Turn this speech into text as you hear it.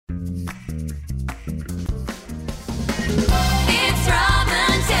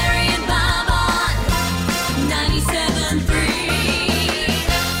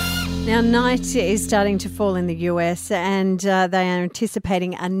Now, night is starting to fall in the US and they are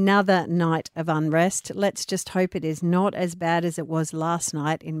anticipating another night of unrest. Let's just hope it is not as bad as it was last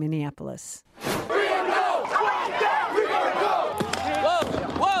night in Minneapolis.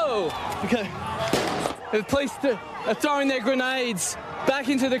 Whoa! Okay. The police are throwing their grenades back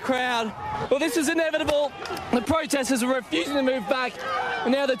into the crowd. Well, this is inevitable. The protesters are refusing to move back,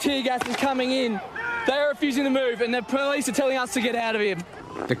 and now the tear gas is coming in. They are refusing to move, and the police are telling us to get out of here.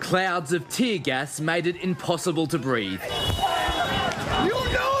 The clouds of tear gas made it impossible to breathe. You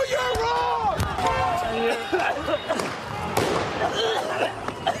know you're wrong!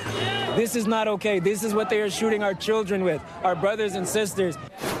 This is not okay. This is what they are shooting our children with, our brothers and sisters.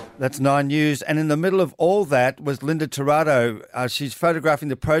 That's 9 News. And in the middle of all that was Linda Tirado. She's photographing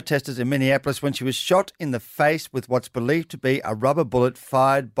the protesters in Minneapolis when she was shot in the face with what's believed to be a rubber bullet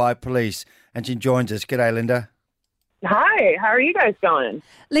fired by police. And she joins us. G'day, Linda. Hi, how are you guys going?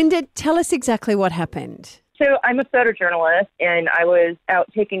 Linda, tell us exactly what happened. So I'm a photojournalist, and I was out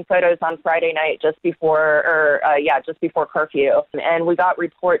taking photos on Friday night just before curfew. And we got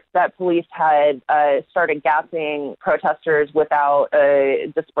reports that police had started gassing protesters without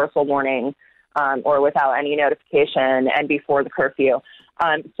a dispersal warning or without any notification and before the curfew.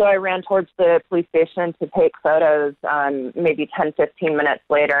 So I ran towards the police station to take photos. Maybe 10, 15 minutes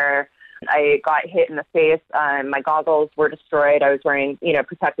later, I got hit in the face. My goggles were destroyed. I was wearing,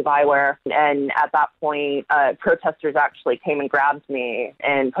 protective eyewear. And at that point, protesters actually came and grabbed me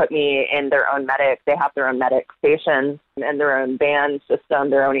and put me in their own medic. They have their own medic stations and their own van system,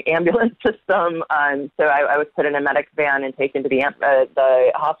 their own ambulance system. So I was put in a medic van and taken to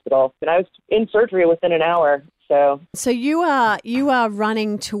the hospital. And I was in surgery within an hour. So you are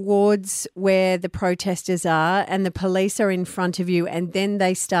running towards where the protesters are and the police are in front of you and then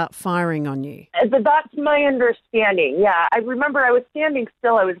they start firing on you. That's my understanding, yeah. I remember I was standing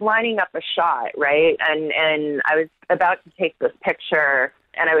still. I was lining up a shot, right? And I was about to take this picture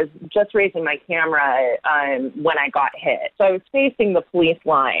and I was just raising my camera when I got hit. So I was facing the police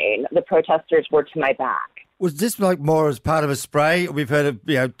line. The protesters were to my back. Was this like more as part of a spray? We've heard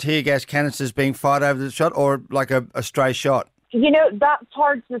of tear gas canisters being fired over the shot, or like a stray shot? That's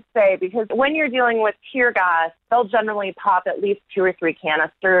hard to say because when you're dealing with tear gas, they'll generally pop at least 2 or 3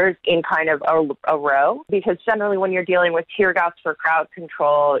 canisters in kind of a row because generally when you're dealing with tear gas for crowd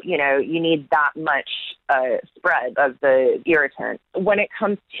control, you need that much spread of the irritant. When it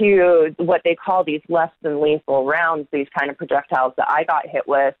comes to what they call these less than lethal rounds, these kind of projectiles that I got hit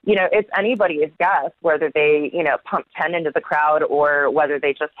with, it's anybody's guess whether they, pump 10 into the crowd or whether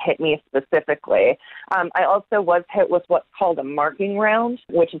they just hit me specifically. I also was hit with what's called a marking round,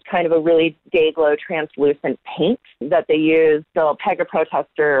 which is kind of a really day-glow translucent paint that they use. They'll peg a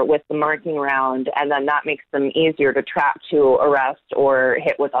protester with the marking round, and then that makes them easier to trap, to arrest, or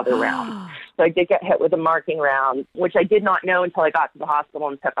hit with other rounds. So I did get hit with a marking round, which I did not know until I got to the hospital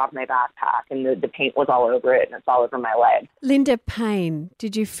and took off my backpack, and the paint was all over it, and it's all over my leg. Linda, pain.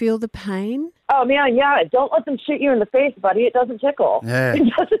 Did you feel the pain? Oh, man, yeah. Don't let them shoot you in the face, buddy. It doesn't tickle. Yeah. It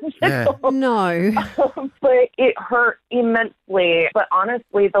doesn't tickle. Yeah. No. But it hurt immensely. But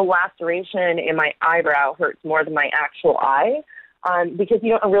honestly, the laceration in my eyebrow hurts more than my actual eye. Because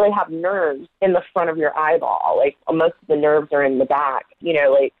you don't really have nerves in the front of your eyeball. Like, most of the nerves are in the back.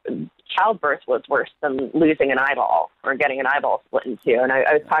 Childbirth was worse than losing an eyeball or getting an eyeball split in two. And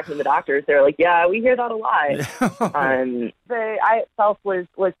I was talking to the doctors. They were like, yeah, we hear that a lot. The eye itself was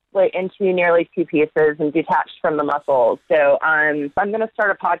split into nearly 2 pieces and detached from the muscles. So I'm going to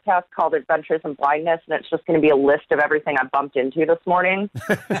start a podcast called Adventures in Blindness, and it's just going to be a list of everything I bumped into this morning.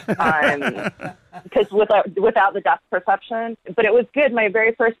 Because without the depth perception. But it was good. My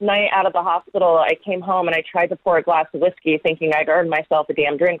very first night out of the hospital, I came home and I tried to pour a glass of whiskey thinking I'd earned myself a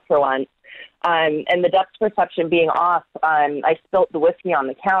damn drink for once. And the depth perception being off, I spilt the whiskey on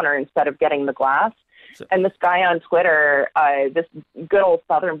the counter instead of getting the glass. And this guy on Twitter, this good old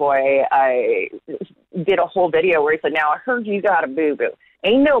Southern boy, did a whole video where he said, now I heard you got a boo-boo.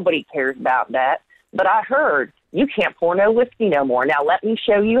 Ain't nobody cares about that. But I heard you can't pour no whiskey no more. Now let me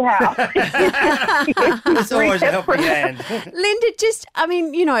show you how. It's always a helping hand. Linda, are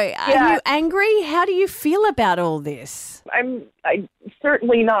you angry? How do you feel about all this? I'm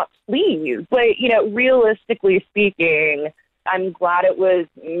certainly not pleased. But, realistically speaking, I'm glad it was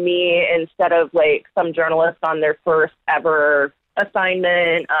me instead of like some journalist on their first ever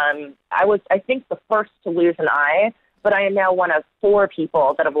assignment. I was, I think, the first to lose an eye but I am now one of 4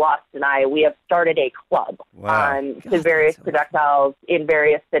 people that have lost an eye. We have started a club to various projectiles in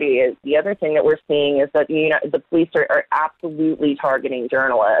various cities. The other thing that we're seeing is that the police are absolutely targeting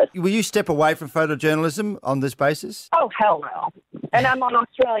journalists. Will you step away from photojournalism on this basis? Oh, hell no. And I'm on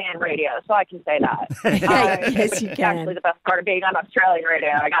Australian radio, so I can say that. Yes, you can. Actually, the best part of being on Australian radio,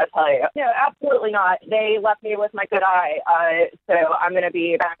 I got to tell you. No, absolutely not. They left me with my good eye, so I'm going to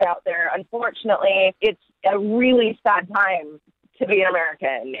be back out there. Unfortunately, it's a really sad time to be an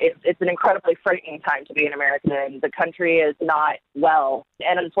American. It's an incredibly frightening time to be an American. The country is not well.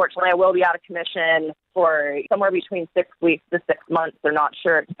 And unfortunately, I will be out of commission for somewhere between 6 weeks to 6 months. They're not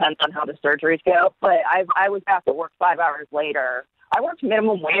sure. It depends on how the surgeries go. But I was back at work 5 hours later. I worked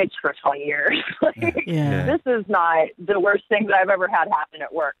minimum wage for 20 years. This is not the worst thing that I've ever had happen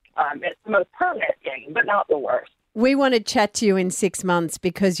at work. It's the most permanent thing, but not the worst. We want to chat to you in 6 months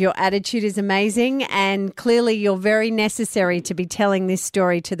because your attitude is amazing and clearly you're very necessary to be telling this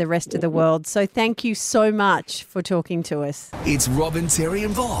story to the rest of the world. So thank you so much for talking to us. It's Robin, Terry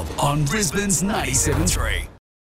and Bob on Brisbane's 97.3.